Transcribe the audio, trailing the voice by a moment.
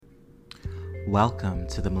Welcome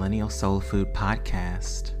to the Millennial Soul Food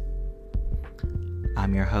Podcast.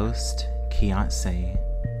 I'm your host, Keonce.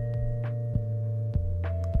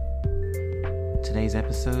 Today's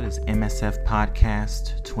episode is MSF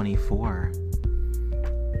Podcast 24,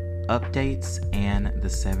 Updates and the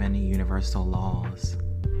 7 Universal Laws.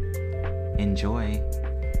 Enjoy.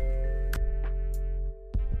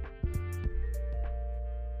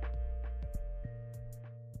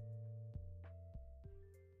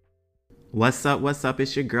 What's up?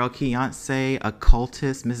 It's your girl Keonce,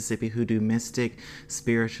 occultist, Mississippi Hoodoo mystic,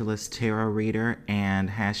 spiritualist, tarot reader, and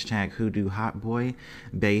hashtag Hoodoo hot boy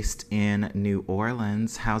based in New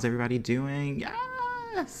Orleans. How's everybody doing?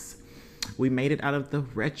 Yes! We made it out of the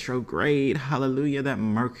retrograde. Hallelujah, that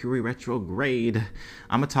Mercury retrograde.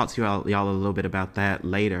 I'm going to talk to y'all a little bit about that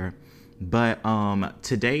later. But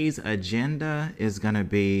today's agenda is going to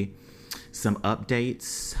be some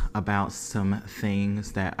updates about some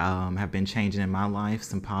things that have been changing in my life,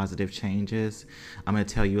 some positive changes. I'm going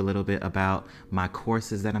to tell you a little bit about my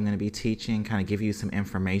courses that I'm going to be teaching, kind of give you some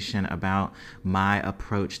information about my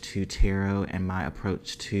approach to tarot and my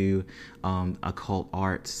approach to occult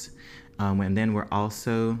arts. And then we're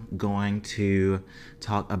also going to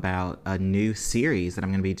talk about a new series that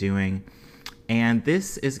I'm going to be doing. And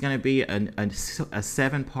this is going to be a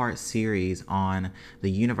 7-part series on the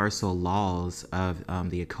universal laws of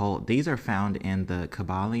the occult. These are found in the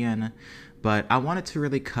Kybalion, but I wanted to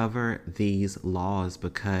really cover these laws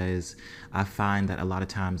because I find that a lot of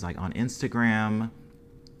times, like on Instagram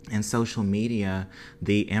and social media,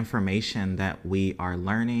 the information that we are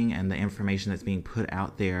learning and the information that's being put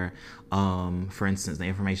out there, for instance, the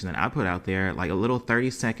information that I put out there, like a little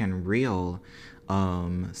 30-second reel,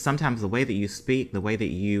 sometimes the way that you speak, the way that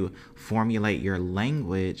you formulate your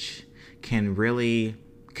language can really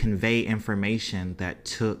convey information that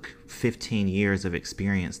took 15 years of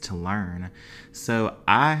experience to learn. So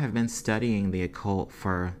I have been studying the occult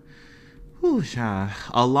for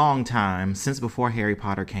a long time, since before Harry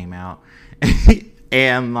Potter came out.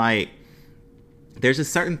 And there's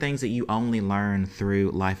just certain things that you only learn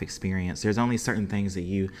through life experience. There's only certain things that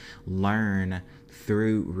you learn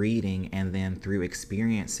through reading and then through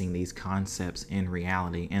experiencing these concepts in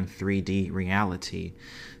reality, in 3D reality.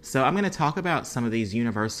 So I'm going to talk about some of these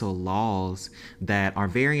universal laws that are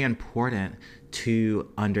very important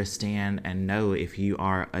to understand and know if you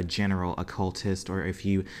are a general occultist or if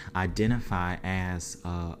you identify as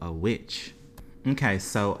a witch. Okay,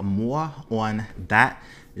 so more on that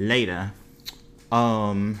later.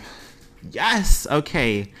 Yes,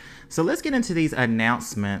 okay. So let's get into these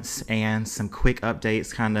announcements and some quick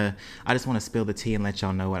updates. I just want to spill the tea and let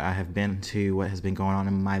y'all know what I have been to, what has been going on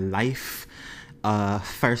in my life.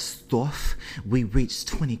 First off, we reached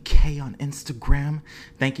 20K on Instagram.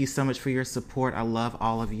 Thank you so much for your support. I love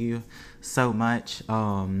all of you so much.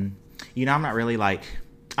 I'm not really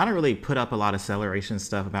I don't really put up a lot of celebration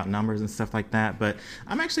stuff about numbers and stuff like that, but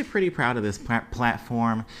I'm actually pretty proud of this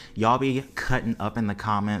platform. Y'all be cutting up in the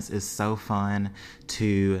comments. It's so fun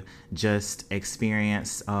to just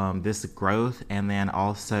experience this growth and then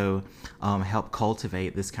also help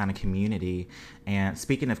cultivate this kind of community. And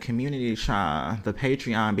speaking of community, the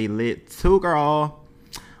Patreon be lit too, girl.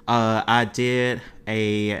 I did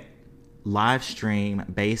a live stream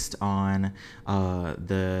based on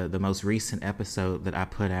the most recent episode that I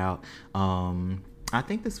put out. I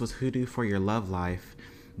think this was Hoodoo for Your Love Life,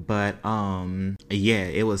 but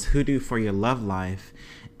it was Hoodoo for Your Love Life.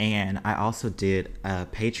 And I also did a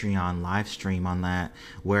Patreon live stream on that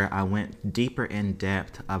where I went deeper in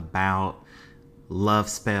depth about love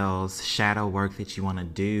spells, shadow work that you want to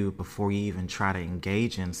do before you even try to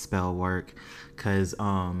engage in spell work. Because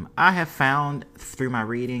I have found through my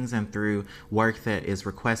readings and through work that is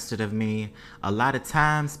requested of me, a lot of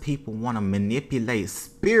times people want to manipulate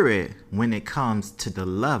spirit when it comes to the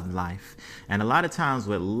love life. And a lot of times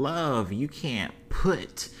with love, you can't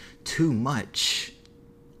put too much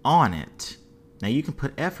on it. Now, you can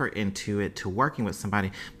put effort into it to working with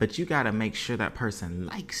somebody, but you got to make sure that person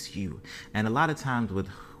likes you. And a lot of times with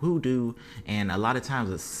hoodoo and a lot of times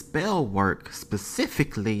with spell work,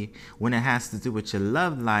 specifically when it has to do with your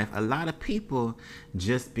love life, a lot of people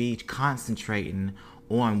just be concentrating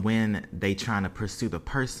on when they trying to pursue the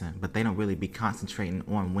person, but they don't really be concentrating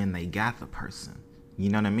on when they got the person. You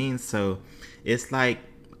know what I mean? So it's like,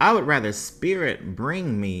 I would rather spirit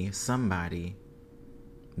bring me somebody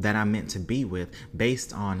that I'm meant to be with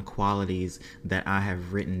based on qualities that I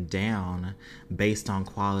have written down, based on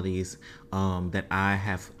qualities that I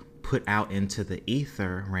have put out into the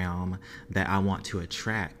ether realm that I want to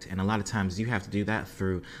attract. And a lot of times you have to do that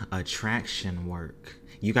through attraction work.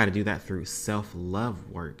 You got to do that through self-love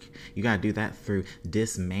work. You got to do that through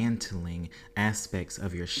dismantling aspects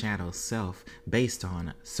of your shadow self based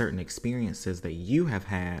on certain experiences that you have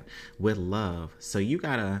had with love. So you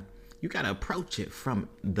got to approach it from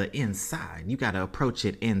the inside. You got to approach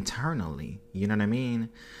it internally. You know what I mean?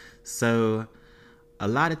 So a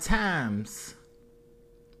lot of times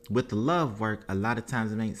with the love work, a lot of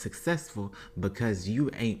times it ain't successful because you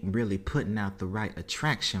ain't really putting out the right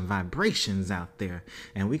attraction vibrations out there.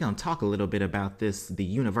 And we're going to talk a little bit about this, the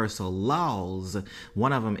universal laws.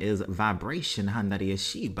 One of them is vibration, Handari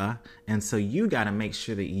Shiba. And so you got to make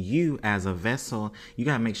sure that you as a vessel, you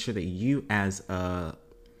got to make sure that you as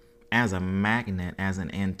a magnet, as an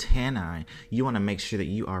antennae, you want to make sure that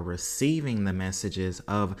you are receiving the messages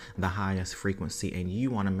of the highest frequency, and you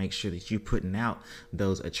want to make sure that you're putting out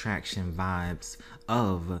those attraction vibes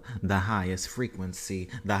of the highest frequency,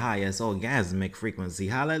 the highest orgasmic frequency.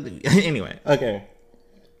 Hallelujah. Anyway, okay.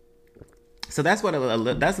 So that's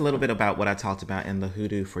that's a little bit about what I talked about in the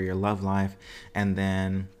Hoodoo for Your Love Life. And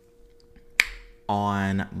then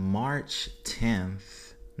on March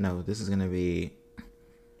 10th, no, this is going to be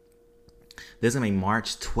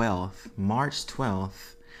March 12th. March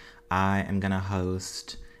 12th, I am going to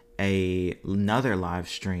host another live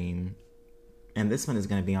stream. And this one is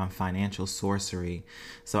going to be on financial sorcery.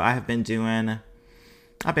 So I've been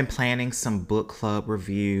planning some book club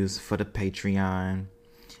reviews for the Patreon.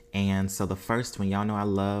 And so the first one, y'all know I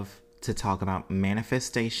love to talk about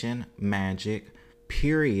manifestation, magic,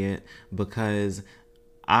 period, because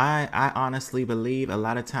I honestly believe a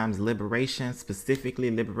lot of times liberation, specifically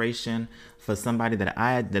liberation for somebody that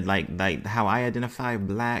like how I identify,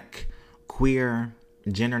 Black, queer,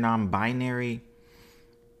 gender non-binary,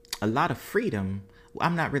 a lot of freedom.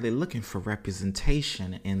 I'm not really looking for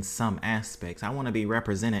representation in some aspects. I want to be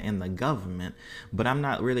represented in the government, but I'm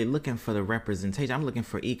not really looking for the representation. I'm looking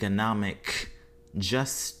for economic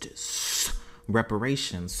justice,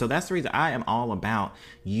 reparations. So that's the reason I am all about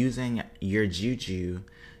using your juju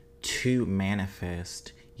to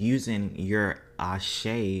manifest, using your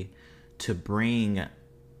ashe to bring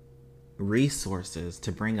resources,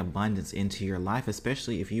 to bring abundance into your life,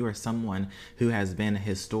 especially if you are someone who has been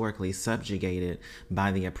historically subjugated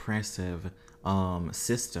by the oppressive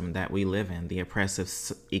system that we live in, the oppressive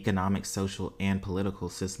economic, social, and political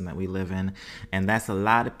system that we live in. And that's a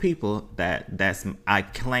lot of people that's I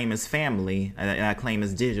claim as family, and I claim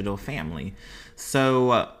as digital family.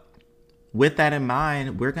 So with that in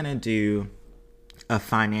mind, we're going to do a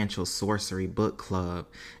financial sorcery book club,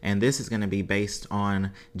 and this is going to be based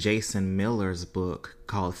on Jason Miller's book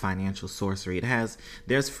called Financial Sorcery.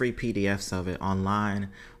 There's free PDFs of it online,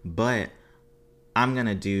 but I'm going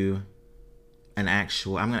to do an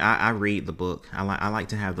actual, I read the book. I like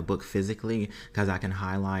to have the book physically because I can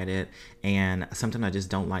highlight it, and sometimes I just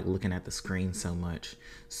don't like looking at the screen so much.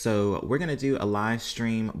 So we're going to do a live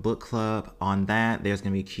stream book club on that. There's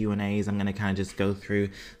going to be Q&As. I'm going to kind of just go through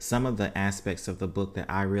some of the aspects of the book that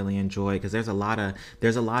I really enjoy, because there's a lot of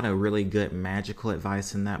really good magical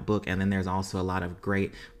advice in that book, and then there's also a lot of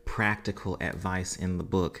great practical advice in the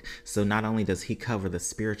book. So not only does he cover the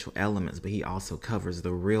spiritual elements, but he also covers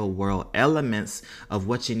the real world elements of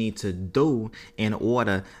what you need to do in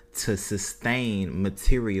order to sustain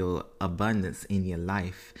material abundance in your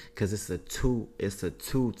life, because it's a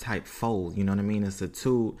two type fold. You know what I mean? It's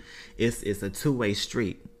a two-way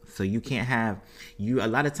street. So you can't have a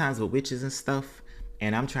lot of times with witches and stuff,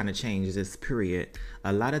 and I'm trying to change this, period.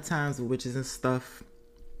 A lot of times with witches and stuff,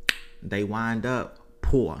 they wind up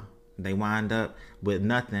poor. They wind up with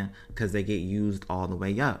nothing because they get used all the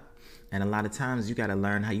way up. And a lot of times you got to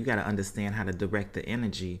understand how to direct the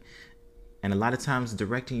energy. And a lot of times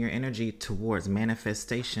directing your energy towards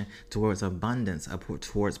manifestation, towards abundance,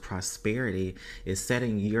 towards prosperity, is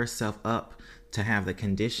setting yourself up to have the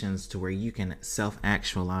conditions to where you can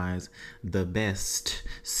self-actualize the best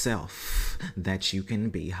self that you can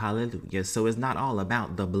be. Hallelujah. So it's not all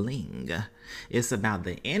about the bling. It's about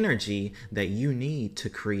the energy that you need to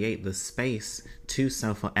create the space to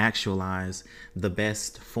self-actualize the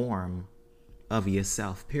best form of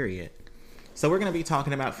yourself, period. So we're going to be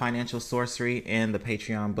talking about financial sorcery in the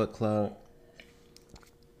Patreon book club.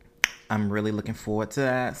 I'm really looking forward to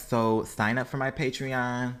that. So sign up for my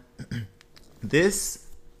Patreon. This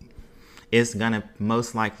is going to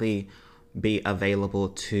most likely be available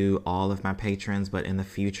to all of my patrons, but in the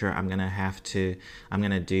future I'm going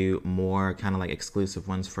to do more kind of like exclusive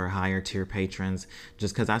ones for higher tier patrons,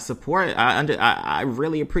 just because I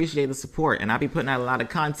really appreciate the support, and I be putting out a lot of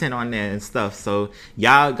content on there and stuff. So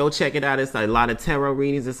y'all go check it out. It's a lot of tarot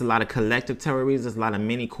readings, it's a lot of collective tarot readings, there's a lot of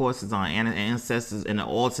mini courses on ancestors and the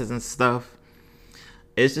altars and stuff.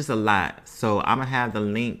 it's just a lot. So I'm gonna have the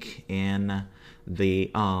link in the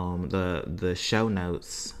show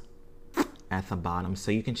notes at the bottom,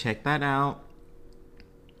 so you can check that out.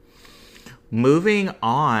 Moving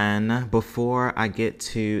on, before I get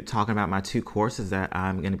to talking about my 2 courses that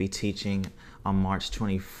I'm going to be teaching on March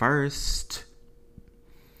 21st,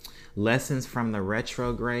 lessons from the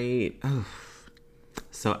retrograde.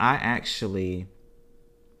 So I actually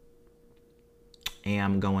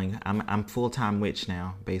I'm full-time witch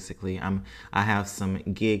now, basically. I have some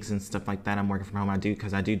gigs and stuff like that. I'm working from home. I do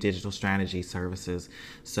digital strategy services.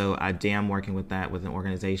 So I am working with that with an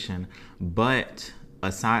organization. But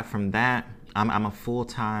aside from that, I'm a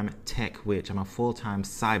full-time tech witch. I'm a full-time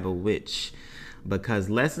cyber witch, because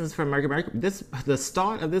lessons from Mercury, the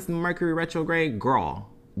start of this Mercury retrograde,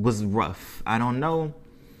 girl, was rough. I don't know.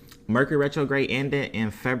 Mercury retrograde ended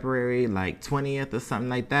in February like 20th or something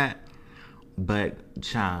like that. But,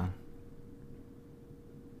 child,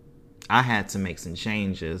 I had to make some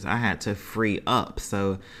changes. I had to free up.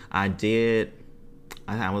 So I did.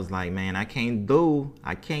 I was like, man, I can't do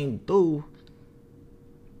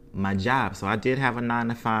my job. So I did have a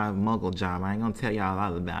 9-to-5 muggle job. I ain't gonna tell y'all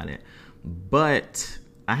all about it, but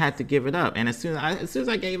I had to give it up. And as soon as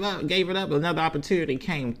I gave it up, another opportunity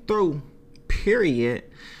came through. Period.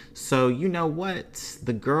 So you know what,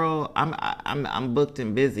 the girl, I'm booked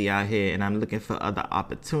and busy out here, and I'm looking for other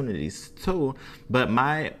opportunities too. But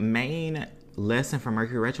my main lesson from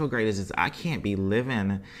Mercury retrograde is just I can't be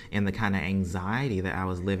living in the kind of anxiety that I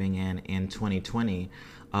was living in 2020.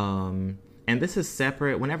 And this is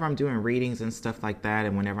separate. Whenever I'm doing readings and stuff like that,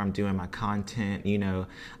 and whenever I'm doing my content,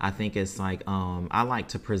 I think it's like I like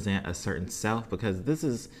to present a certain self, because this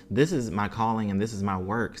is my calling and this is my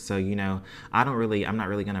work. So I'm not really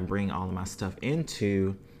gonna bring all of my stuff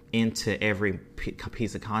into every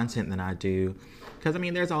piece of content that I do, because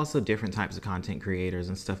there's also different types of content creators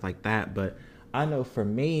and stuff like that. But I know for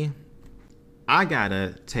me, I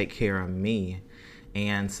gotta take care of me,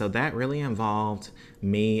 and so that really involved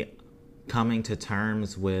me coming to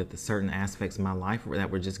terms with certain aspects of my life that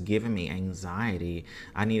were just giving me anxiety.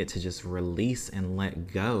 I needed to just release and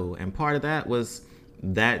let go. And part of that was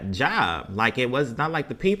that job. Like, it was not like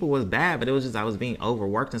the people was bad, but it was just I was being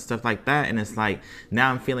overworked and stuff like that. And it's like now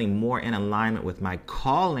I'm feeling more in alignment with my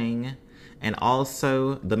calling, and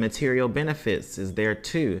also the material benefits is there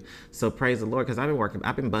too. So praise the Lord, because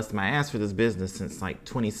I've been busting my ass for this business since like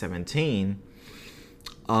 2017.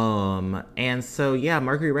 And so, yeah,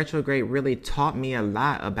 Mercury retrograde really taught me a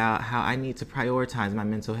lot about how I need to prioritize my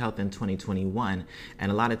mental health in 2021.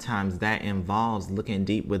 And a lot of times that involves looking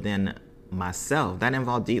deep within myself. That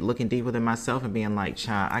involved looking deep within myself and being like,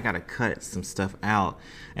 child, I gotta cut some stuff out.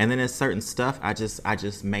 And then there's certain stuff I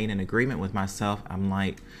just made an agreement with myself. I'm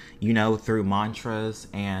like, through mantras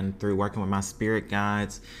and through working with my spirit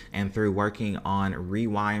guides and through working on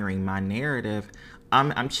rewiring my narrative,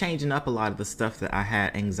 I'm changing up a lot of the stuff that I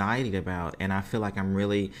had anxiety about, and I feel like I'm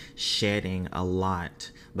really shedding a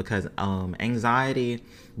lot, because anxiety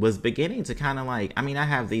was beginning to kind of like, I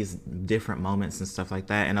have these different moments and stuff like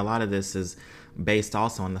that, and a lot of this is based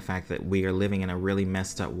also on the fact that we are living in a really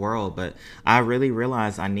messed up world. But I really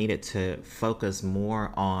realized I needed to focus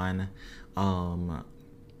more on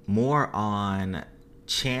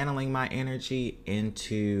channeling my energy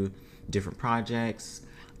into different projects.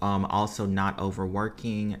 Also not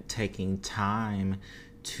overworking, taking time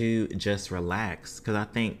to just relax. Because I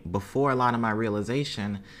think before a lot of my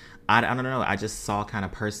realization, I don't know, I just saw kind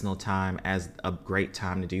of personal time as a great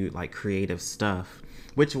time to do like creative stuff,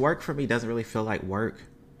 which work for me doesn't really feel like work.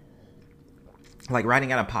 Like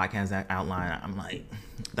writing out a podcast outline, I'm like,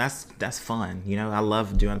 that's fun. I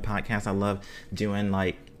love doing podcasts.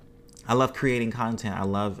 I love creating content. I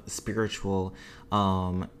love spiritual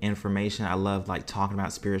information. I love like talking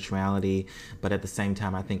about spirituality, but at the same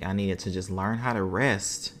time, I think I needed to just learn how to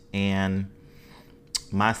rest. And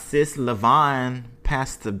my sis Levon,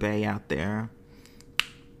 Pastor Bay out there,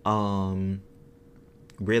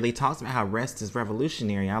 really talks about how rest is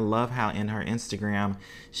revolutionary. I love how in her Instagram,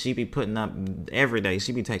 she be putting up every day,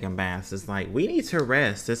 she be taking baths. It's like, we need to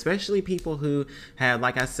rest, especially people who have,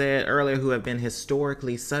 like I said earlier, who have been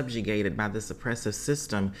historically subjugated by this oppressive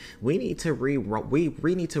system. We need to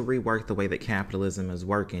rework the way that capitalism is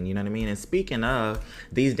working. You know what I mean? And speaking of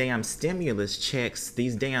these damn stimulus checks,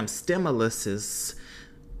 these damn stimuluses,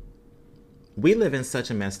 we live in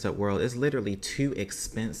such a messed up world. It's literally too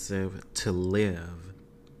expensive to live.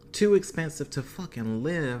 Too expensive to fucking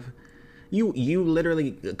live. You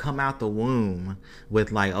literally come out the womb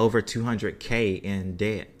with like over 200K in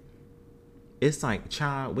debt. It's like,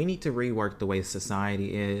 child, we need to rework the way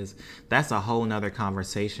society is. That's a whole nother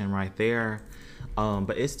conversation right there.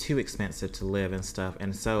 But it's too expensive to live and stuff.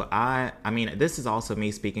 And so I mean, this is also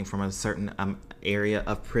me speaking from a certain area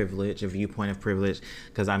of privilege, a viewpoint of privilege,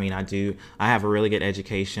 because I mean, I have a really good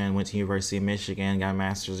education, went to University of Michigan, got a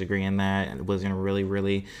master's degree in that, and was in a really,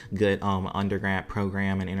 really good undergrad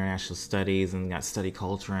program in international studies, and got study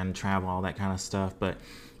culture and travel, all that kind of stuff. But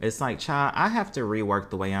it's like, child, I have to rework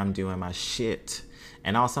the way I'm doing my shit.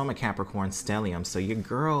 And also, I'm a Capricorn stellium, so your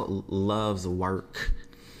girl loves work.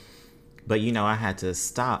 But I had to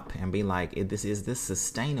stop and be like, is this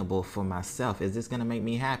sustainable for myself? Is this gonna make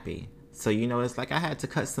me happy? So it's like I had to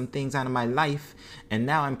cut some things out of my life, and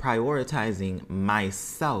now I'm prioritizing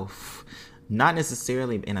myself. Not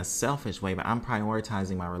necessarily in a selfish way, but I'm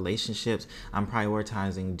prioritizing my relationships. I'm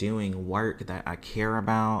prioritizing doing work that I care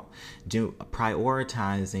about,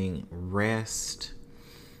 prioritizing rest.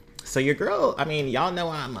 So your girl, I mean, y'all know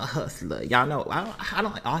I'm a hustler. Y'all know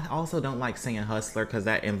I also don't like saying hustler, because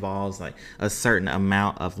that involves like a certain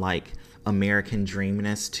amount of like American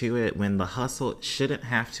dreamness to it, when the hustle shouldn't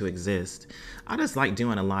have to exist. I just like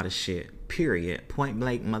doing a lot of shit. Period. Point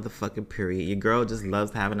blank motherfucking period. Your girl just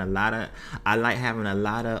loves having a lot of I like having a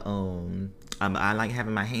lot of I like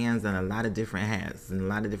having my hands in a lot of different hats and a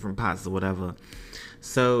lot of different pots or whatever.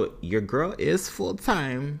 So your girl is full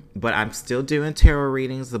time, but I'm still doing tarot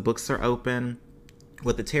readings. The books are open.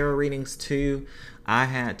 With the tarot readings too, I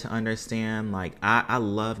had to understand, like, I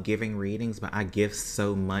love giving readings, but I give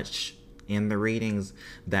so much in the readings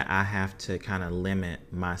that I have to kind of limit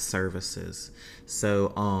my services.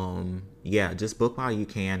 So yeah, just book while you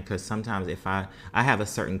can, because sometimes if I have a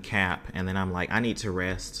certain cap, and then I'm like, I need to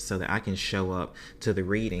rest so that I can show up to the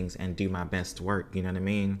readings and do my best work. You know what I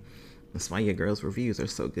mean? That's why your girls' reviews are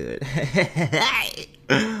so good.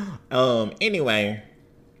 Anyway,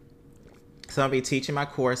 so I'll be teaching my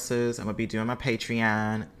courses. I'm gonna be doing my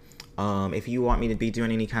Patreon. If you want me to be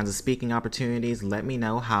doing any kinds of speaking opportunities, let me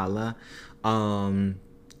know. Holla.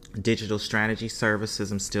 Digital strategy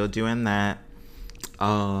services, I'm still doing that.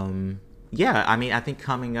 Yeah, I mean, I think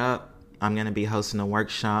coming up, I'm gonna be hosting a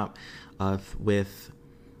workshop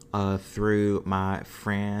through my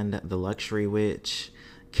friend, the Luxury Witch,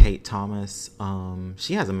 Kate Thomas.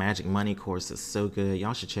 She has a magic money course that's so good.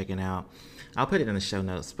 Y'all should check it out. I'll put it in the show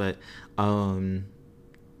notes. But I'm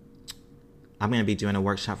going to be doing a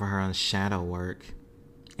workshop for her on shadow work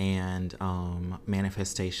and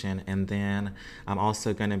manifestation. And then I'm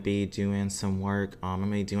also going to be doing some work. I'm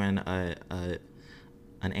going to be doing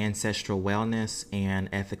an ancestral wellness and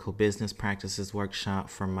ethical business practices workshop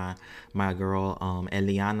from my girl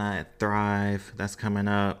Eliana at Thrive. That's coming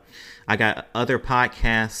up. I got other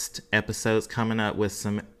podcast episodes coming up with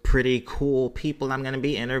some pretty cool people I'm gonna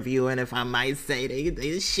be interviewing, if I might say.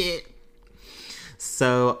 They shit.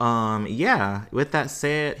 So yeah, with that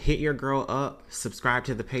said, hit your girl up, subscribe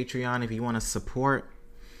to the Patreon if you want to support.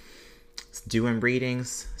 Doing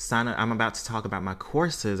readings, sign up. I'm about to talk about my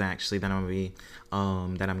courses actually that I'm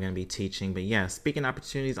gonna be teaching. But yeah, speaking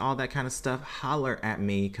opportunities, all that kind of stuff, holler at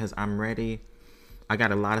me, because I'm ready. I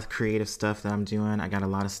got a lot of creative stuff that I'm doing. I got a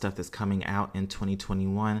lot of stuff that's coming out in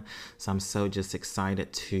 2021. So I'm so just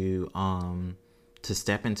excited to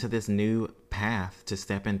step into this new path, to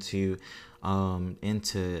step into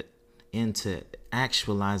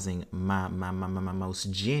actualizing my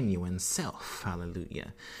most genuine self.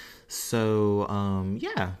 Hallelujah. So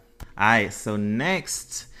yeah. All right, so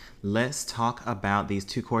next, let's talk about these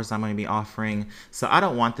two courses I'm going to be offering. So I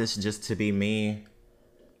don't want this just to be me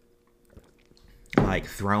like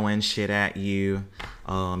throwing shit at you,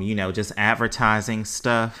 just advertising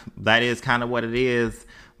stuff. That is kind of what it is.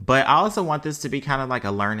 But I also want this to be kind of like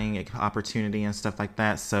a learning opportunity and stuff like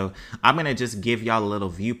that. So I'm going to just give y'all a little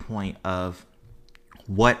viewpoint of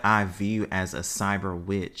what I view as a cyber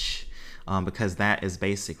witch. Because that is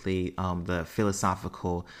basically the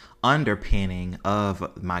philosophical underpinning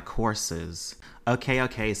of my courses.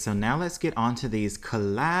 Okay, so now let's get on to these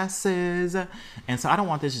classes. And so I don't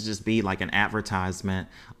want this to just be like an advertisement,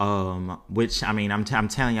 which, I mean, I'm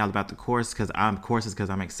telling y'all about the courses because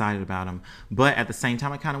I'm excited about them. But at the same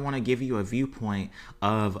time, I kind of want to give you a viewpoint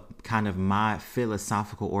of kind of my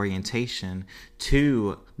philosophical orientation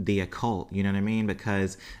to the occult, you know what I mean?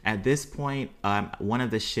 Because at this point, one of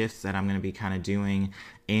the shifts that I'm going to be kind of doing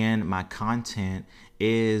in my content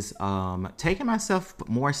is taking myself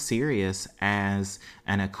more serious as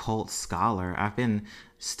an occult scholar. I've been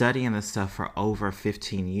studying this stuff for over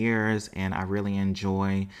 15 years, and I really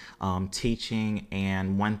enjoy teaching.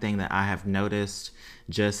 And one thing that I have noticed,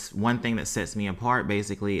 just one thing that sets me apart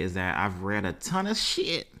basically, is that I've read a ton of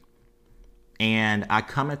shit. And I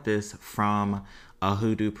come at this from a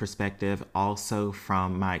hoodoo perspective, also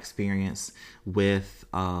from my experience with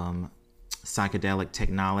psychedelic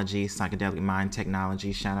technology, psychedelic mind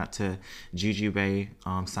technology. Shout out to Jujube,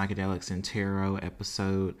 Psychedelics and Tarot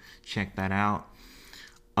episode. Check that out.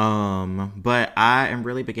 But I am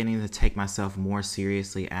really beginning to take myself more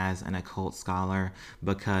seriously as an occult scholar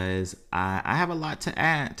because I have a lot to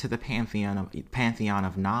add to the pantheon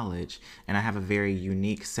of knowledge, and I have a very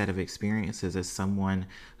unique set of experiences as someone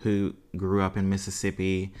who grew up in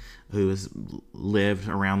Mississippi, who has lived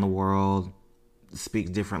around the world, speaks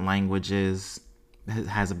different languages,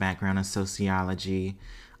 has a background in sociology.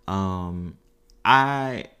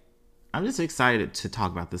 I'm just excited to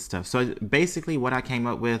talk about this stuff. So basically what I came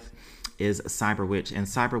up with is Cyber Witch. And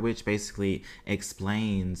Cyber Witch basically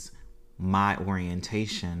explains my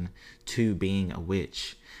orientation to being a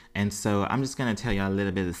witch. And so I'm just going to tell you a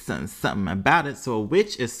little bit of something about it. So a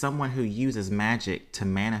witch is someone who uses magic to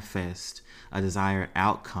manifest a desired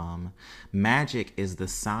outcome. Magic is the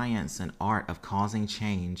science and art of causing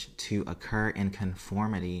change to occur in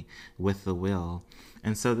conformity with the will.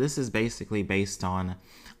 And so this is basically based on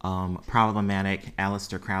problematic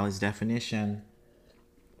Aleister Crowley's definition.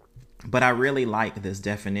 But I really like this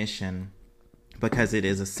definition because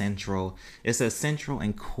it's a central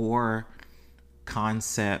and core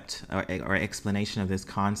concept or explanation of this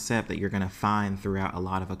concept that you're going to find throughout a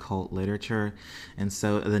lot of occult literature. And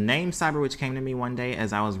so the name Cyber Witch came to me one day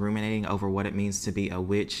as I was ruminating over what it means to be a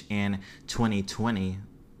witch in 2020,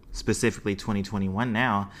 specifically 2021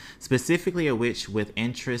 now, specifically a witch with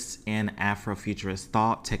interests in Afrofuturist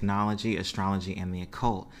thought, technology, astrology, and the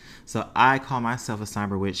occult. So I call myself a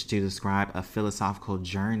cyber witch to describe a philosophical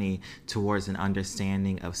journey towards an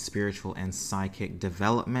understanding of spiritual and psychic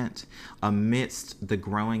development amidst the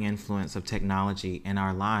growing influence of technology in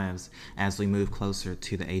our lives as we move closer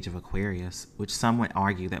to the age of Aquarius, which some would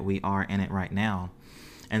argue that we are in it right now.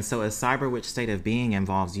 And so a cyber witch state of being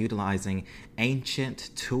involves utilizing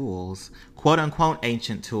ancient tools, quote unquote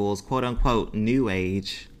ancient tools, quote unquote new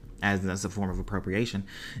age, as a form of appropriation.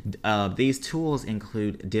 These tools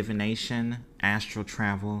include divination, astral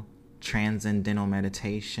travel, transcendental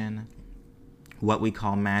meditation, what we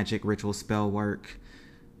call magic, ritual spell work,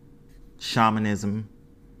 shamanism.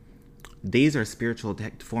 These are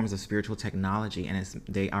forms of spiritual technology, and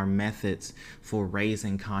they are methods for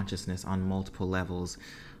raising consciousness on multiple levels: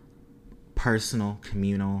 personal,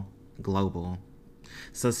 communal, global.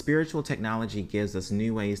 So spiritual technology gives us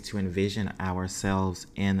new ways to envision ourselves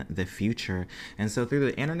in the future. And so through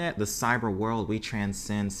the internet, the cyber world, we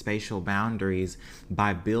transcend spatial boundaries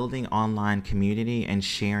by building online community and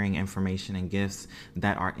sharing information and gifts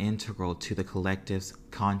that are integral to the collective's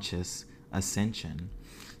conscious ascension.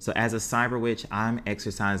 So as a cyber witch, I'm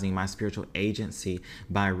exercising my spiritual agency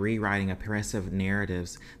by rewriting oppressive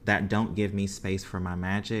narratives that don't give me space for my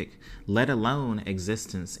magic, let alone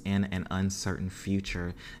existence in an uncertain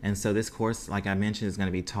future. And so this course, like I mentioned, is going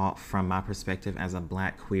to be taught from my perspective as a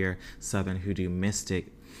Black, queer, Southern hoodoo mystic.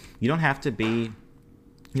 You don't have to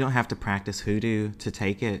practice hoodoo to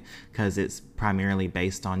take it, because it's primarily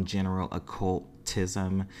based on general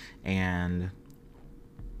occultism and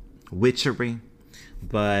witchery.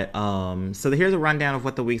 But so here's a rundown of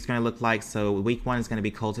what the week's going to look like. So week 1 is going to be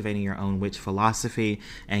cultivating your own witch philosophy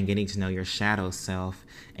and getting to know your shadow self.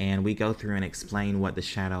 And we go through and explain what the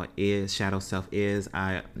shadow self is.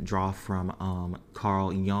 I draw from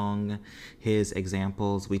Carl Jung, his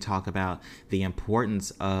examples. We talk about the importance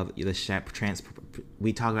of the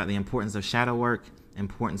shadow work,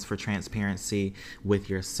 importance for transparency with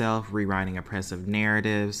yourself, rewriting oppressive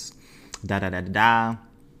narratives,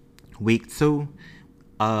 Week 2.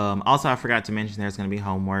 Also, I forgot to mention there's going to be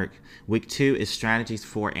homework. Week 2 is strategies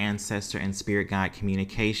for ancestor and spirit guide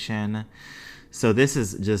communication. So this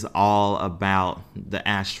is just all about the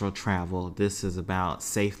astral travel. This is about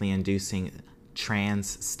safely inducing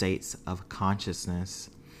trance states of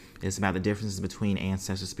consciousness. It's about the differences between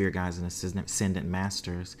ancestor, spirit guides, and ascendant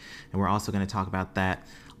masters. And we're also going to talk about that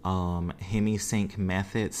Hemisync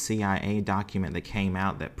method, CIA document that came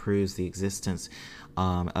out that proves the existence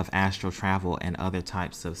of astral travel and other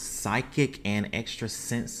types of psychic and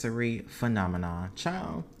extrasensory phenomena.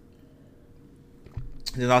 Ciao.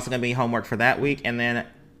 There's also going to be homework for that week, and then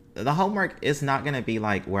the homework is not going to be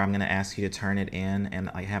like where I'm going to ask you to turn it in and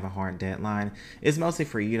like have a hard deadline. It's mostly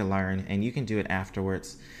for you to learn, and you can do it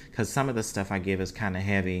afterwards, because some of the stuff I give is kind of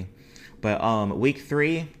heavy. But week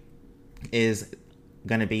 3 is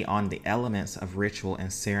going to be on the elements of ritual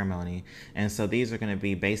and ceremony. And so these are going to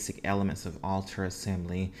be basic elements of altar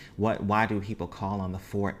assembly. Why do people call on the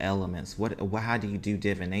 4 elements? How do you do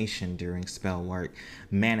divination during spell work?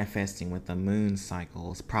 Manifesting with the moon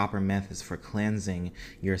cycles, proper methods for cleansing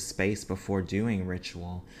your space before doing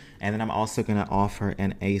ritual. And then I'm also going to offer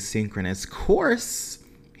an asynchronous course,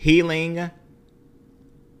 healing.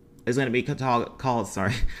 It's going to be called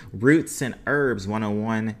Roots and Herbs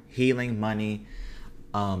 101, Healing, Money,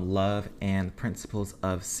 Love, and Principles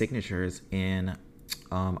of Signatures in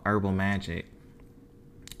Herbal Magic.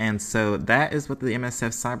 And so that is what the MSF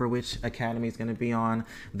Cyber Witch Academy is going to be on.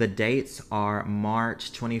 The dates are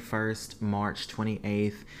March 21st, March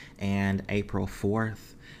 28th, and April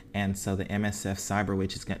 4th. And so the MSF Cyber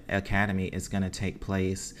Witch Academy is going to take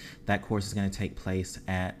place. That course is going to take place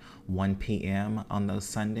at 1 p.m. on those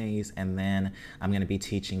Sundays. And then I'm going to be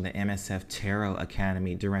teaching the MSF Tarot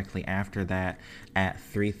Academy directly after that at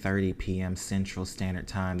 3:30 p.m. Central Standard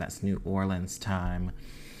Time. That's New Orleans time.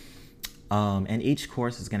 And each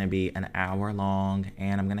course is going to be an hour long.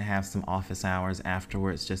 And I'm going to have some office hours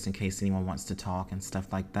afterwards just in case anyone wants to talk and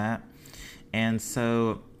stuff like that. And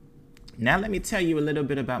so now let me tell you a little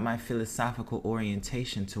bit about my philosophical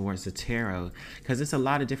orientation towards the tarot, because there's a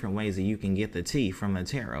lot of different ways that you can get the tea from the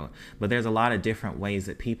tarot, but there's a lot of different ways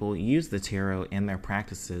that people use the tarot in their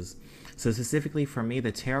practices. So specifically for me,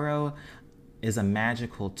 the tarot is a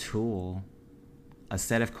magical tool, a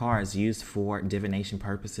set of cards used for divination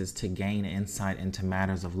purposes to gain insight into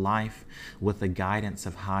matters of life with the guidance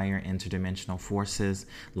of higher interdimensional forces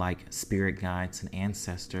like spirit guides and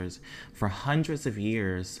ancestors. For hundreds of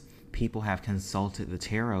years, people have consulted the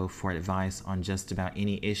tarot for advice on just about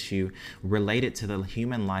any issue related to the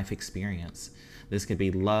human life experience. This could be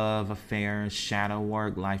love, affairs, shadow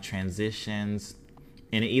work, life transitions.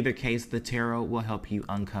 In either case, the tarot will help you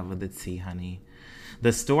uncover the tea, honey.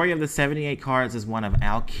 The story of the 78 cards is one of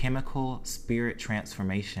alchemical spirit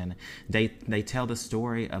transformation. They tell the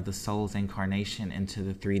story of the soul's incarnation into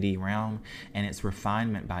the 3D realm and its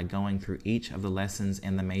refinement by going through each of the lessons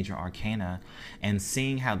in the major arcana and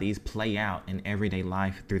seeing how these play out in everyday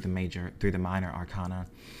life through the minor arcana.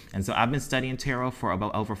 And so I've been studying tarot for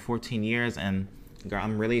about over 14 years, and girl,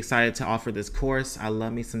 I'm really excited to offer this course. I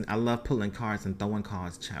love pulling cards and throwing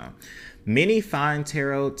cards, child. Many find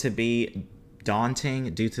tarot to be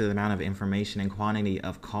daunting due to the amount of information and quantity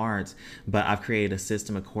of cards, but I've created a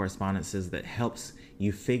system of correspondences that helps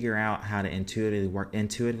you figure out how to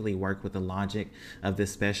intuitively work with the logic of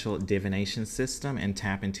this special divination system and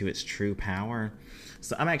tap into its true power.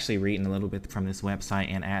 So I'm actually reading a little bit from this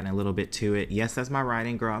website and adding a little bit to it. Yes, that's my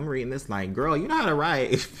writing, girl. I'm reading this like, girl, you know how to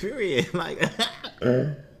write, period. Like,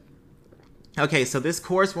 okay, so this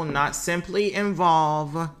course will not simply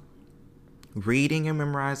involve reading and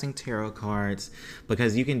memorizing tarot cards,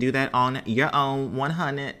 because you can do that on your own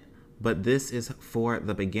 100, but this is for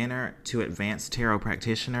the beginner to advanced tarot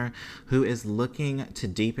practitioner who is looking to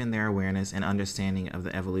deepen their awareness and understanding of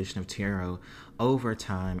the evolution of tarot over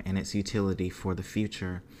time and its utility for the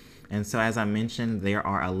future. And so, as I mentioned, there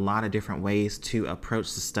are a lot of different ways to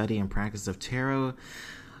approach the study and practice of tarot,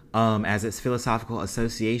 as its philosophical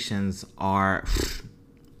associations are,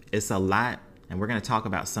 it's a lot. And we're going to talk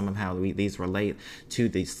about some of how these relate to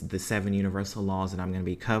the 7 universal laws that I'm going to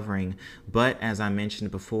be covering. But as I mentioned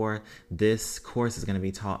before, this course is going to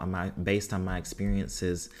be taught based on my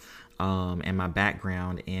experiences and my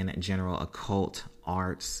background in general occult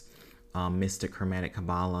arts, mystic, hermetic,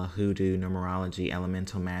 Kabbalah, hoodoo, numerology,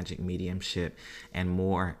 elemental magic, mediumship, and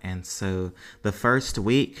more. And so the first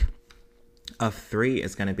week of 3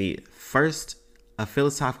 is going to be first a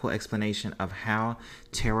philosophical explanation of how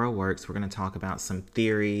tarot works. We're going to talk about some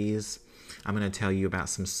theories. I'm going to tell you about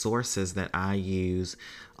some sources that I use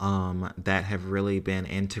that have really been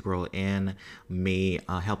integral in me,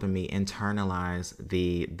 helping me internalize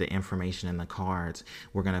the information in the cards.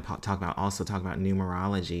 We're going to also talk about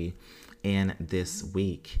numerology in this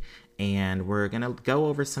week. And we're going to go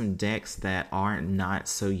over some decks that are not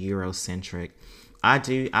so Eurocentric. I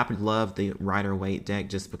love the Rider-Waite deck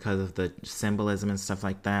just because of the symbolism and stuff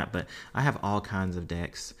like that, but I have all kinds of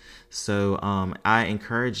decks. So I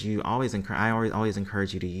always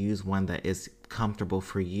encourage you to use one that is comfortable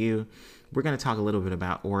for you. We're going to talk a little bit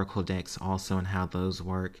about oracle decks also and how those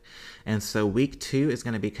work. And so week 2 is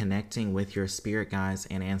going to be connecting with your spirit guides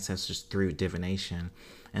and ancestors through divination.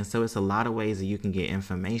 And so it's a lot of ways that you can get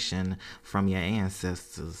information from your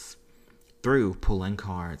ancestors through pulling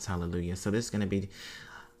cards. Hallelujah. So this is going to be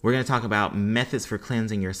We're going to talk about methods for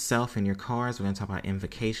cleansing yourself and your cards. We're going to talk about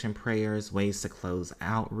invocation prayers, ways to close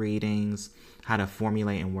out readings, how to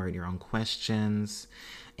formulate and word your own questions,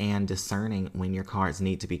 and discerning when your cards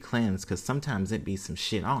need to be cleansed, because sometimes it be some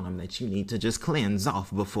shit on them that you need to just cleanse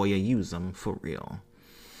off before you use them for real.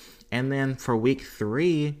 And then for week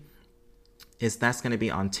 3, that's going to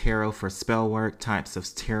be on tarot for spell work, types of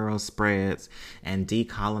tarot spreads, and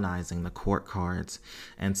decolonizing the court cards.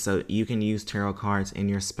 And so you can use tarot cards in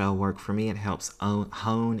your spell work. For me, it helps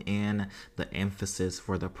hone in the emphasis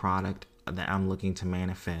for the product that I'm looking to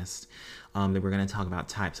manifest. Then we're going to talk about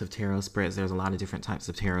types of tarot spreads. There's a lot of different types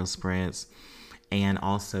of tarot spreads. And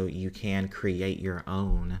also you can create your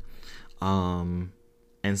own. And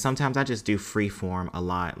sometimes I just do free form a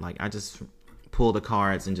lot. Like I just pull the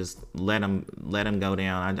cards and just let them go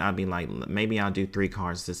down. I'll be like, maybe I'll do 3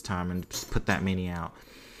 cards this time and just put that many out.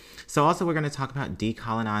 So also we're going to talk about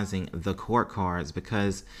decolonizing the court cards,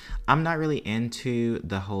 because I'm not really into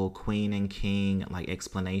the whole queen and king like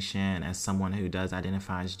explanation. As someone who does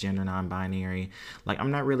identify as gender non-binary, like I'm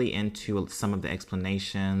not really into some of the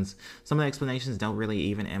explanations. Some of the explanations don't really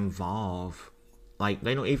even involve, like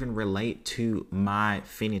they don't even relate to my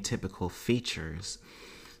phenotypical features.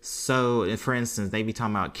 So, for instance, they be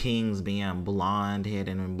talking about kings being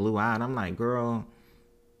blonde-headed and blue-eyed. I'm like, girl,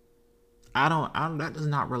 that does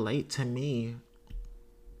not relate to me.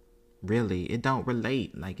 Really, it don't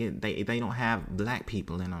relate. Like, they don't have black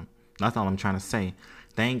people in them. That's all I'm trying to say.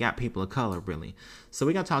 They ain't got people of color, really. So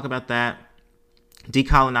we're going to talk about that.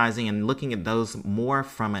 Decolonizing and looking at those more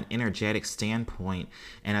from an energetic standpoint,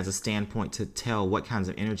 and as a standpoint to tell what kinds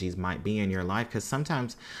of energies might be in your life. Because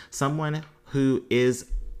sometimes someone who is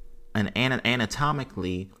an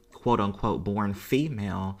anatomically quote unquote born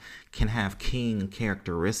female can have king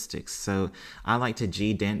characteristics. So I like to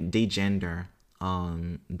degender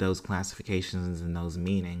those classifications and those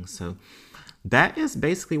meanings. So that is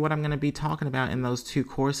basically what I'm going to be talking about in those 2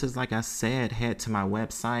 courses. Like I said, head to my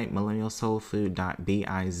website,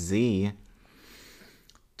 millennialsoulfood.biz,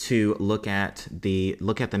 to look at the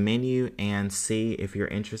menu and see if you're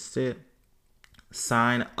interested.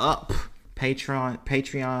 Sign up.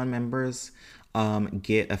 Patreon members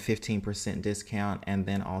get a 15% discount, and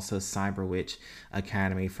then also Cyber Witch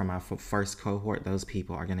Academy from my first cohort. Those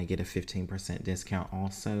people are going to get a 15% discount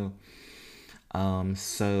also.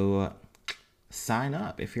 So sign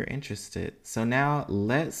up if you're interested. So now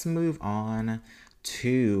let's move on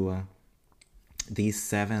to these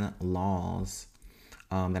 7 laws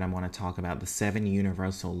that I want to talk about, the 7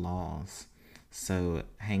 universal laws. So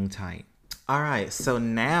hang tight. All right, so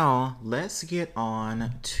now let's get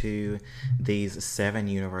on to these 7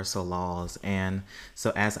 universal laws. And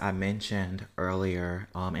so as I mentioned earlier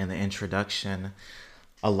in the introduction,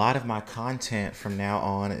 a lot of my content from now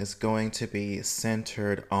on is going to be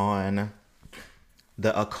centered on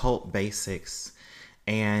the occult basics.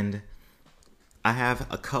 And I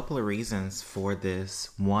have a couple of reasons for this.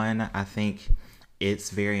 One, I think it's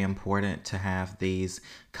very important to have these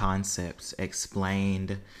concepts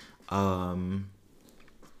explained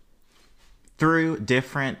through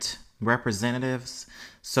different representatives.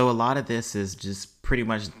 So a lot of this is just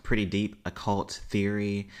pretty deep occult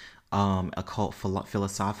theory, occult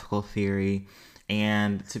philosophical theory.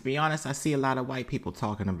 And to be honest, I see a lot of white people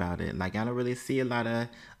talking about it. Like I don't really see a lot of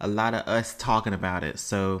us talking about it.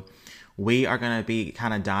 So we are going to be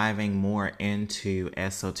kind of diving more into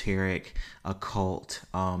esoteric occult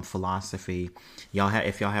philosophy.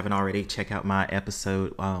 If y'all haven't already, check out my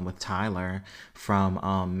episode with Tyler from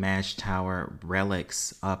Madge Tower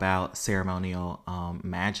Relics about ceremonial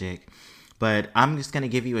magic. But I'm just going to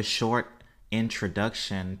give you a short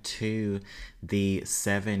introduction to the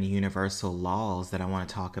 7 universal laws that I want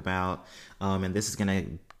to talk about. And this is going to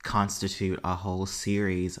constitute a whole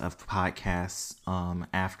series of podcasts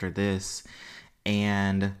after this.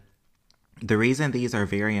 And the reason these are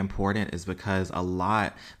very important is because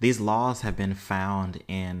these laws have been found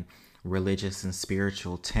in religious and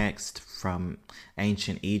spiritual texts from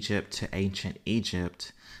ancient Egypt to ancient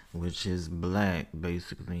Egypt, which is black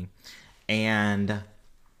basically. And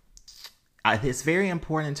it's very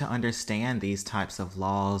important to understand these types of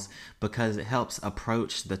laws because it helps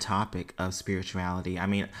approach the topic of spirituality. I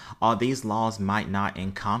mean, all these laws might not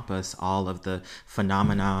encompass all of the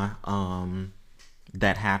phenomena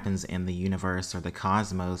that happens in the universe or the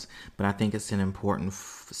cosmos, but I think it's an important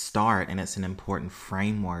start and it's an important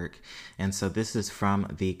framework. And so this is from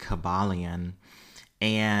the Kybalion.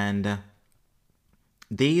 And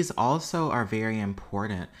these also are very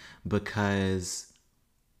important because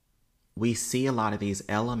we see a lot of these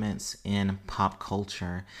elements in pop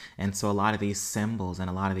culture. And so a lot of these symbols and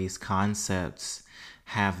a lot of these concepts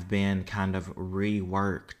have been kind of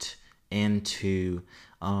reworked into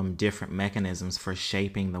different mechanisms for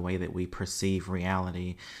shaping the way that we perceive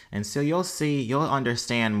reality. And so you'll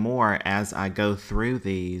understand more as I go through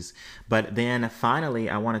these. But then finally,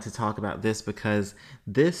 I wanted to talk about this because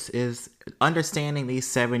this is understanding these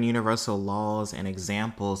 7 universal laws and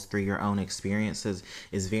examples through your own experiences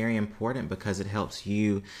is very important because it helps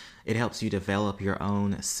you develop your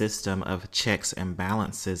own system of checks and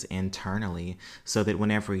balances internally so that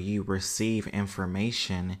whenever you receive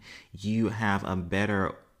information, you have a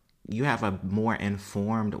more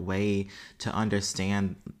informed way to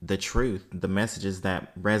understand the truth, the messages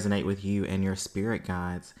that resonate with you and your spirit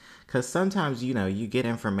guides. Because sometimes, you get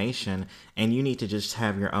information and you need to just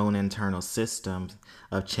have your own internal systems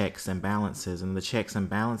of checks and balances. And the checks and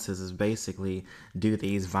balances is basically, do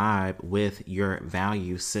these vibe with your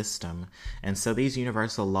value system? And so these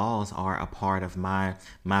universal laws are a part of my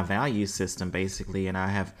value system, basically. And I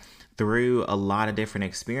have, through a lot of different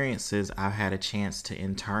experiences, I've had a chance to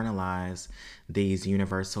internalize these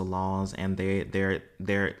universal laws, and they're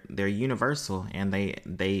universal, and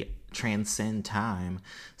they transcend time.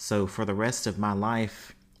 So for the rest of my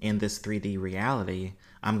life in this 3D reality,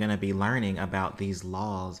 I'm going to be learning about these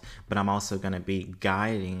laws, but I'm also going to be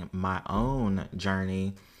guiding my own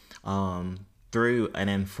journey through an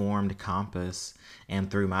informed compass and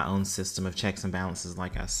through my own system of checks and balances,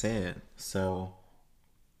 like I said. So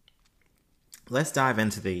let's dive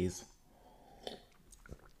into these.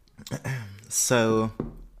 So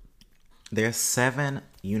there's 7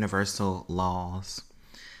 universal laws,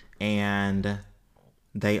 and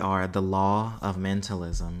they are the law of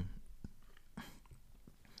mentalism,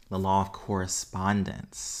 the law of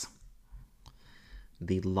correspondence,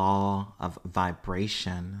 the law of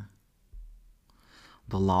vibration,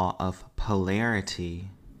 the law of polarity,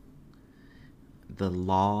 the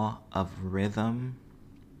law of rhythm,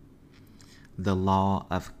 the law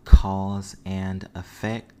of cause and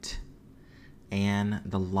effect, and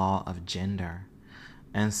the law of gender.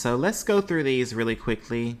 And so let's go through these really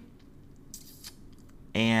quickly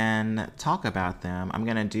and talk about them. I'm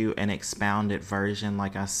going to do an expounded version,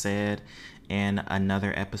 like I said, in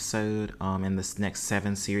another episode. In this next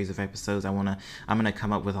 7 series of episodes, I'm going to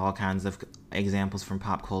come up with all kinds of examples from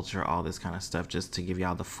pop culture, all this kind of stuff, just to give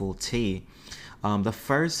y'all the full tea. The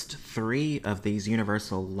first 3 of these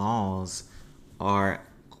universal laws are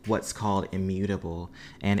what's called immutable.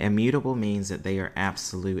 And immutable means that they are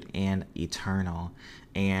absolute and eternal.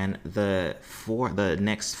 And the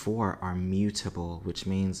next 4 are mutable, which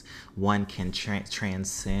means one can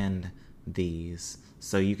transcend these.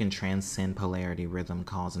 So you can transcend polarity, rhythm,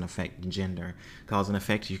 cause and effect, gender. Cause and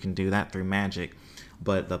effect, you can do that through magic.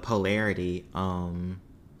 But the polarity, I'm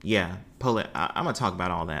going to talk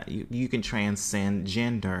about all that. You can transcend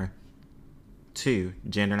gender too.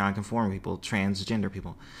 Gender nonconforming people, transgender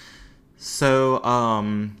people. So,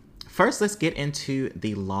 first, let's get into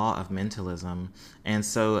the law of mentalism. And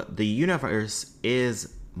so the universe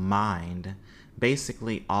is mind.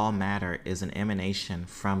 Basically, all matter is an emanation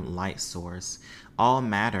from light source. All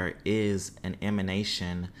matter is an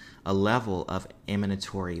emanation, a level of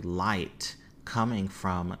emanatory light coming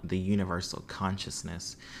from the universal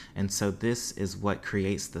consciousness. And so this is what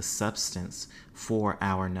creates the substance for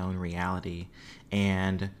our known reality.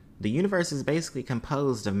 And the universe is basically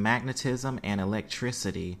composed of magnetism and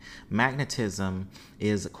electricity. Magnetism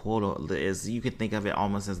is you could think of it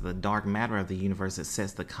almost as the dark matter of the universe. It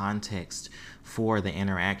sets the context for the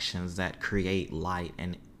interactions that create light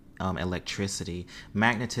and electricity.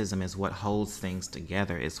 Magnetism is what holds things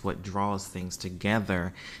together. It's what draws things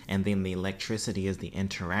together. And then the electricity is the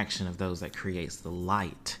interaction of those that creates the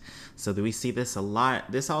light. So we see this a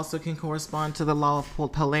lot. This also can correspond to the law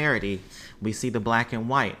of polarity. We see the black and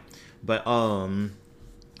white. But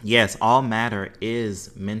yes, all matter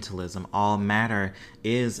is mentalism. All matter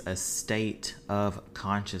is a state of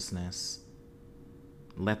consciousness.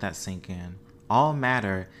 Let that sink in. All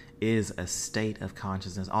matter is a state of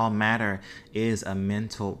consciousness. All matter is a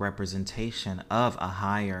mental representation of a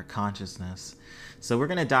higher consciousness. So we're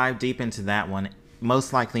going to dive deep into that one,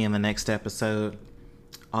 most likely in the next episode.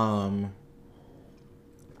 And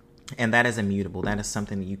that is immutable. That is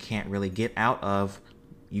something that you can't really get out of.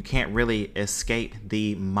 You can't really escape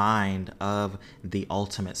the mind of the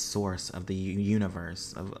ultimate source of the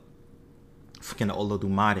universe, of fucking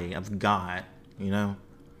Olodumare, of God,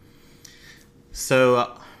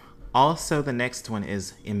 So also the next one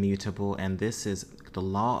is immutable, and this is the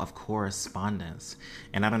law of correspondence.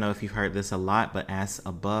 And I don't know if you've heard this a lot, but as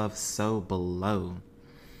above, so below.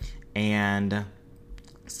 And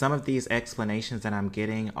Some of these explanations that I'm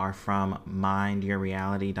getting are from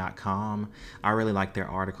mindyourreality.com. I really like their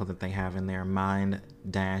article that they have in there,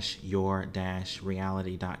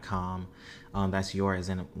 mind-your-reality.com. That's your as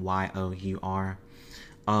in Y-O-U-R.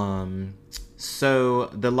 So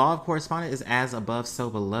the law of correspondence is as above, so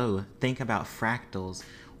below. Think about fractals.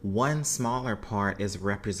 One smaller part is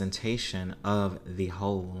representation of the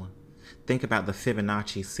whole. Think about the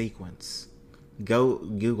Fibonacci sequence. Go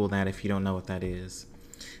Google that if you don't know what that is.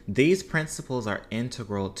 These principles are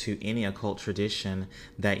integral to any occult tradition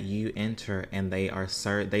that you enter, and they are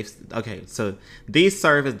served. So these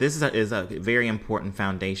serve as this is a very important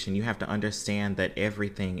foundation. You have to understand that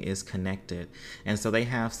everything is connected, and so they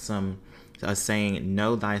have some saying,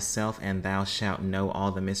 "Know thyself, and thou shalt know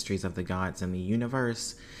all the mysteries of the gods and the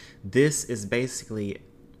universe." This is basically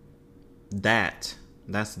that.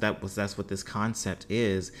 That's what this concept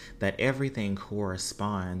is, that everything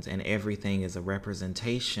corresponds and everything is a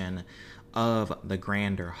representation of the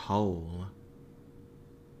grander whole.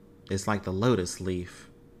 It's like the lotus leaf,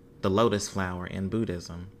 the lotus flower in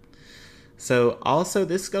Buddhism. So also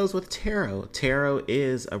this goes with tarot. Tarot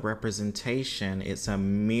is a representation. It's a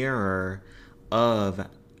mirror of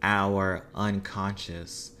our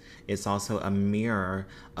unconscious. It's also a mirror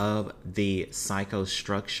of the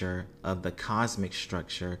psychostructure, of the cosmic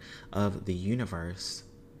structure of the universe.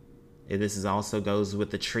 This is also goes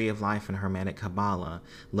with the Tree of Life and Hermetic Kabbalah.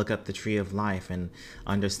 Look up the Tree of Life and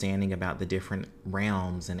understanding about the different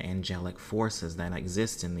realms and angelic forces that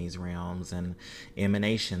exist in these realms and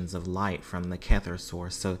emanations of light from the Kether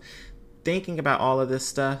source. So thinking about all of this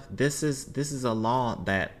stuff, this is a law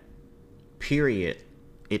that, period,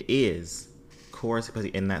 it is.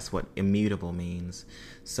 And that's what immutable means.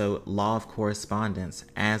 So law of correspondence,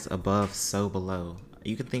 as above, so below.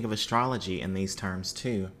 You can think of astrology in these terms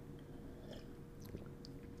too.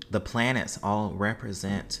 The planets all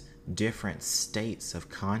represent different states of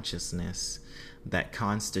consciousness that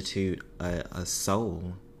constitute a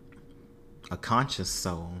soul, a conscious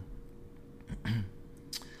soul.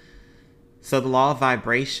 So the law of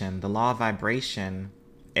vibration,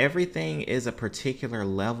 everything is a particular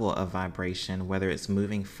level of vibration, whether it's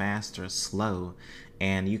moving fast or slow.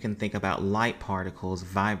 And you can think about light particles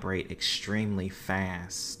vibrate extremely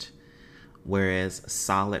fast, whereas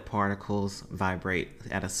solid particles vibrate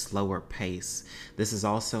at a slower pace. This is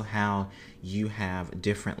also how you have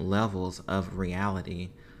different levels of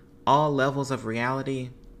reality. All levels of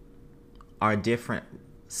reality are different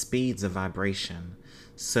speeds of vibration.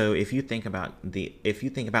 So if you think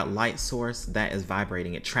about light source, that is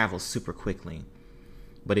vibrating, it travels super quickly.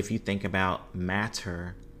 But if you think about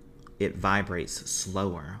matter, it vibrates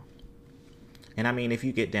slower. And I mean, if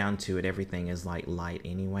you get down to it, everything is like light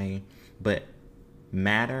anyway. But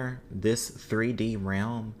matter, this 3D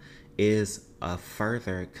realm, is a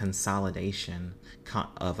further consolidation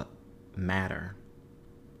of matter.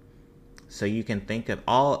 So you can think of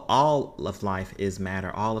all of life is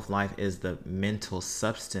matter. All of life is the mental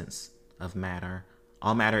substance of matter.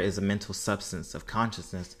 All matter is a mental substance of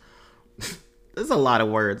consciousness. There's a lot of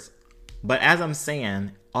words. But as I'm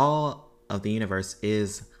saying, all of the universe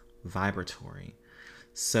is vibratory.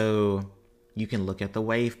 So you can look at the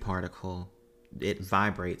wave particle. It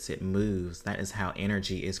vibrates, it moves. That is how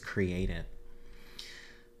energy is created.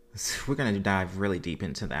 We're going to dive really deep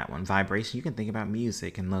into that one. Vibration, you can think about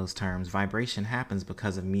music in those terms. Vibration happens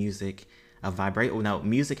because of music.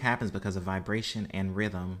 Music happens because of vibration and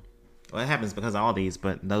rhythm. Well, it happens because of all these,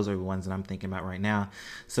 but those are the ones that I'm thinking about right now.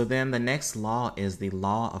 So then the next law is the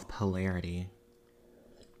law of polarity.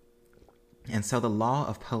 And so the law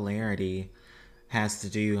of polarity has to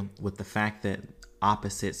do with the fact that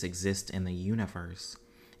opposites exist in the universe.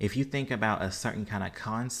 If you think about a certain kind of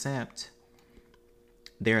concept,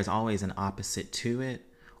 there is always an opposite to it,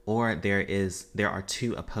 or there are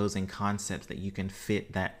two opposing concepts that you can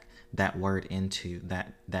fit that word into,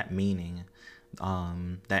 that meaning,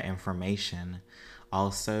 that information.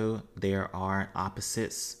 Also, there are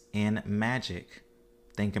opposites in magic.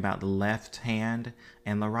 Think about the left hand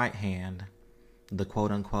and the right hand, the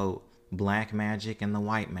quote unquote black magic and the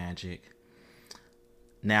white magic.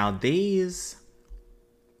 Now this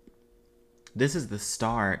is the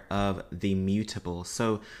start of the mutable.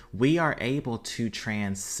 So we are able to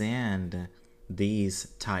transcend these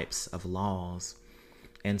types of laws.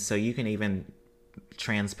 And so you can even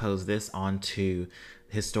transpose this onto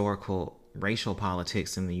historical racial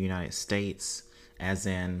politics in the United States, as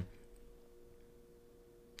in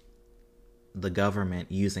the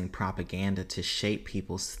government using propaganda to shape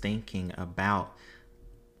people's thinking about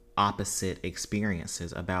opposite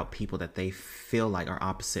experiences, about people that they feel like are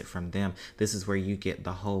opposite from them. This is where you get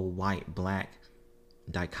the whole white black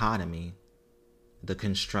dichotomy, the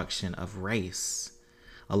construction of race.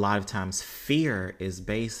 A lot of times fear is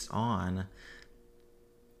based on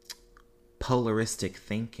polaristic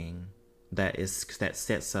thinking that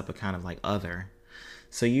sets up a kind of like other.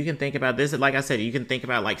 So you can think about this, like I said, you can think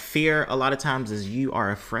about like fear a lot of times is you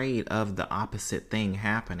are afraid of the opposite thing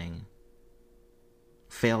happening.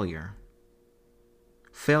 Failure.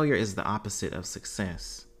 Failure is the opposite of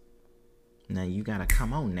success. Now you gotta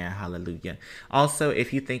come on now, hallelujah. Also,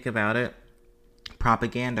 if you think about it,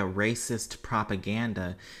 propaganda, racist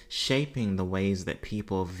propaganda, shaping the ways that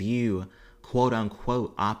people view quote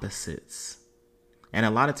unquote opposites. And a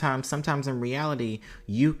lot of times, sometimes in reality,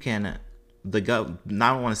 you can, I don't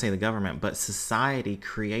want to say the government, but society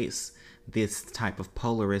creates this type of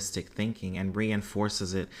polaristic thinking and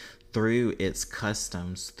reinforces it through its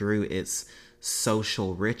customs, through its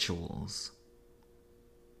social rituals.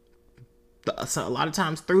 So a lot of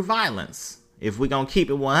times through violence, if we're going to keep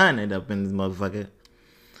it 100 up in this motherfucker.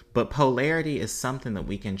 But polarity is something that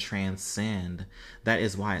we can transcend. That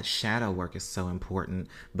is why shadow work is so important,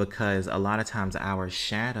 because a lot of times our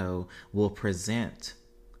shadow will present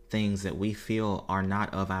things that we feel are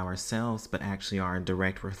not of ourselves, but actually are a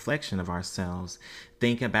direct reflection of ourselves.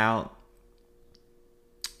 Think about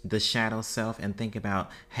the shadow self and think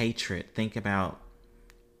about hatred. Think about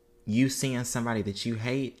you seeing somebody that you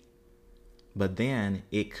hate, but then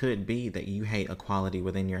it could be that you hate a quality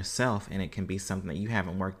within yourself, and it can be something that you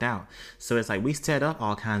haven't worked out. So it's like we set up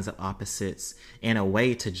all kinds of opposites in a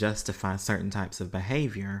way to justify certain types of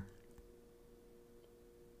behavior.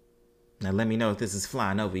 Now let me know if this is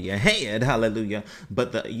flying over your head, hallelujah.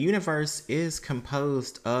 But the universe is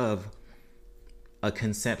composed of a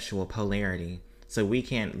conceptual polarity. So we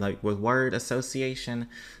can't, like with word association.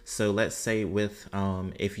 So let's say with,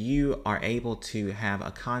 if you are able to have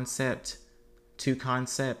a concept, two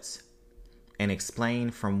concepts, and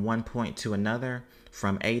explain from one point to another,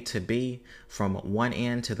 from A to B, from one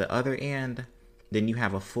end to the other end, then you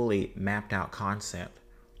have a fully mapped out concept.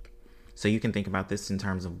 So you can think about this in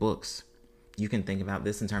terms of books. You can think about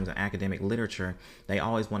this in terms of academic literature. They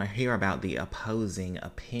always want to hear about the opposing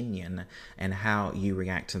opinion and how you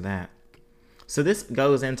react to that. So this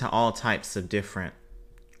goes into all types of different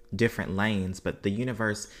lanes, but the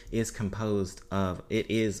universe is composed of, it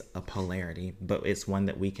is a polarity, but it's one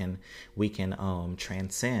that we can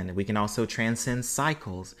transcend. We can also transcend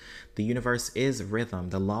cycles. The universe is rhythm,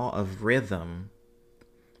 the law of rhythm.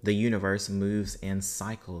 The universe moves in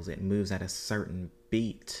cycles. It moves at a certain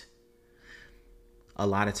beat. A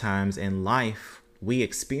lot of times in life, we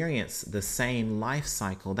experience the same life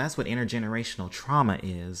cycle. That's what intergenerational trauma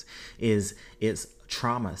is it's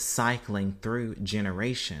trauma cycling through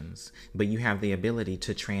generations. But you have the ability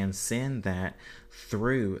to transcend that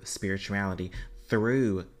through spirituality,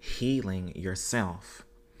 through healing yourself.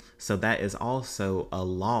 So that is also a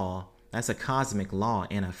law. That's a cosmic law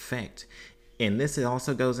in effect. And this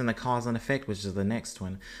also goes in the cause and effect, which is the next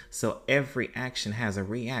one. So every action has a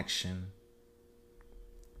reaction,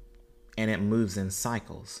 and it moves in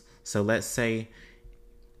cycles. So let's say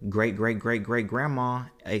great grandma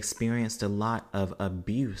experienced a lot of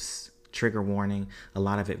abuse, trigger warning, a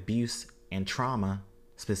lot of abuse and trauma,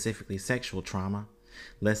 specifically sexual trauma.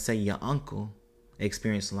 Let's say your uncle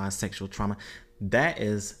experienced a lot of sexual trauma. That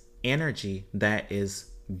is energy that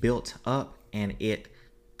is built up, and it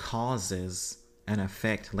causes an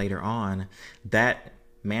effect later on that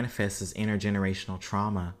manifests as intergenerational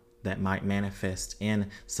trauma. That might manifest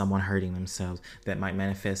in someone hurting themselves, that might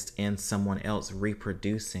manifest in someone else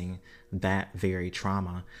reproducing that very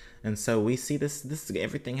trauma. And so we see this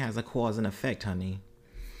everything has a cause and effect, honey.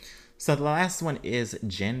 So the last one is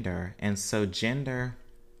gender. And so gender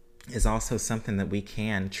is also something that we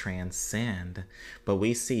can transcend. But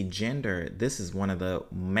we see gender, this is one of the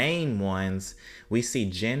main ones. We see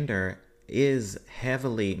gender is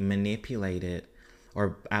heavily manipulated,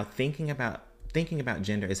 or thinking about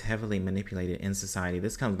gender is heavily manipulated in society.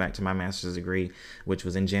 This comes back to my master's degree, which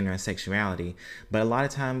was in gender and sexuality. But a lot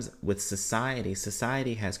of times with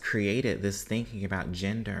society has created this thinking about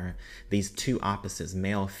gender, these two opposites,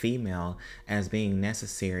 male, female, as being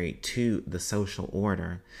necessary to the social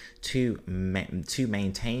order, to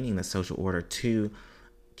maintaining the social order, to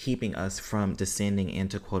keeping us from descending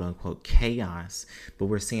into quote unquote chaos. But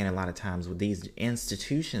we're seeing a lot of times with these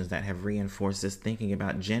institutions that have reinforced this thinking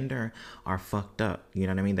about gender are fucked up. You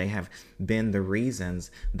know what I mean? They have been the reasons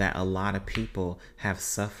that a lot of people have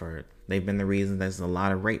suffered. They've been the reason there's a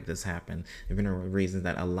lot of rape that's happened. They've been the reason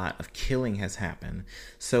that a lot of killing has happened.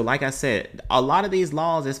 So like I said, a lot of these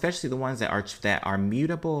laws, especially the ones that are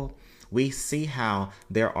mutable, we see how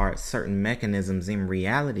there are certain mechanisms in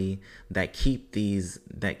reality that keep these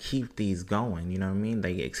going. You know what I mean?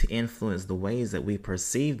 They influence the ways that we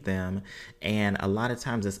perceive them, and a lot of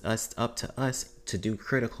times it's up to us to do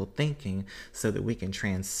critical thinking so that we can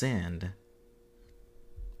transcend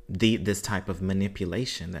this type of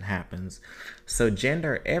manipulation that happens. So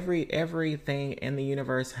gender, everything in the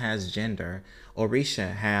universe has gender.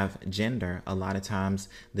 Orisha have gender. A lot of times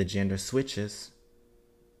the gender switches.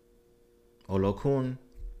 Olokun,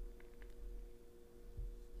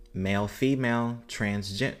 male, female,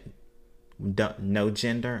 transgender, no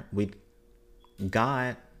gender.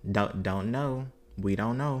 God don't know. We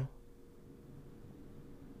don't know.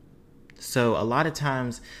 So a lot of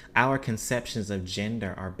times our conceptions of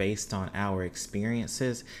gender are based on our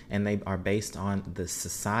experiences, and they are based on the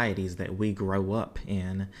societies that we grow up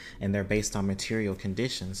in, and they're based on material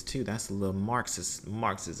conditions too. That's a little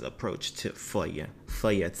Marxist approach for you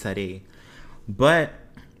today. But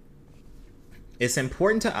it's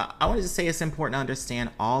important I wanted to say it's important to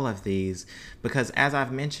understand all of these, because as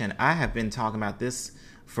I've mentioned, I have been talking about this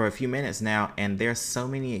for a few minutes now, and there's so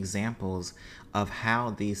many examples of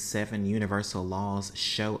how these 7 universal laws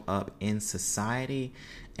show up in society.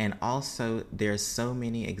 And also there's so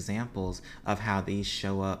many examples of how these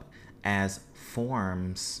show up as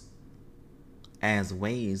forms, as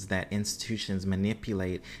ways that institutions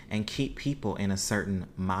manipulate and keep people in a certain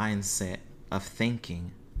mindset of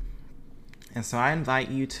thinking. And so I invite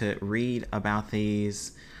you to read about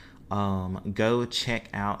these. Go check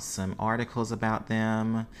out some articles about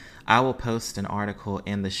them. I will post an article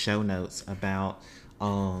in the show notes about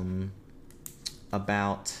an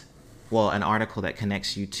article that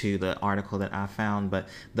connects you to the article that I found. But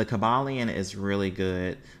the Kybalion is really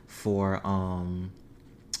good for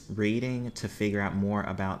reading to figure out more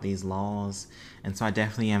about these laws. And so I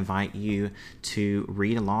definitely invite you to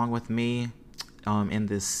read along with me in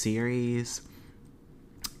this series.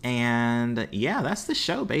 And yeah, that's the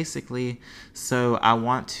show basically. So I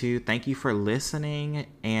want to thank you for listening.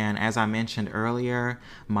 And as I mentioned earlier,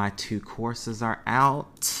 my 2 courses are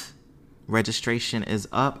out. Registration is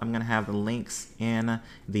up. I'm going to have the links in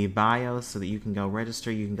the bio so that you can go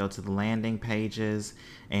register. You can go to the landing pages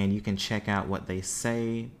and you can check out what they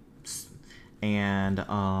say. And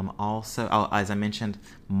also, as I mentioned,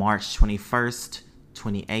 March 21st,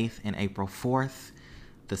 28th, and April 4th.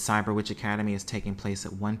 The Cyber Witch Academy is taking place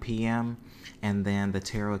at 1 p.m. And then the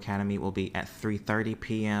Tarot Academy will be at 3:30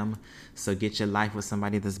 p.m. So get your life with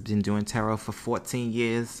somebody that's been doing tarot for 14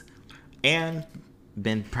 years and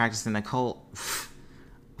been practicing occult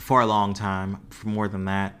for a long time, for more than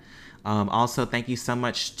that. Also, thank you so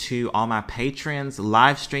much to all my patrons.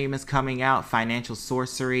 Live stream is coming out. Financial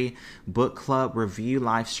Sorcery Book Club review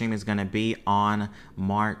live stream is going to be on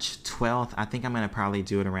March 12th. I think I'm going to probably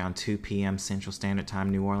do it around 2 p.m. Central Standard Time,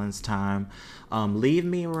 New Orleans time. Leave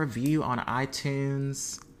me a review on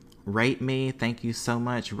iTunes. Rate me. Thank you so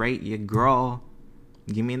much. Rate your girl.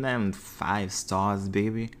 Give me them 5 stars,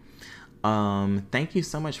 baby. Thank you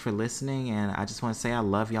so much for listening, and I just want to say I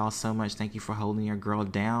love y'all so much. Thank you for holding your girl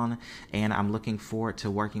down, and I'm looking forward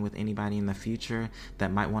to working with anybody in the future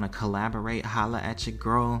that might want to collaborate. Holla at your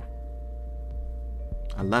girl.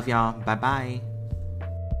 I love y'all. Bye bye.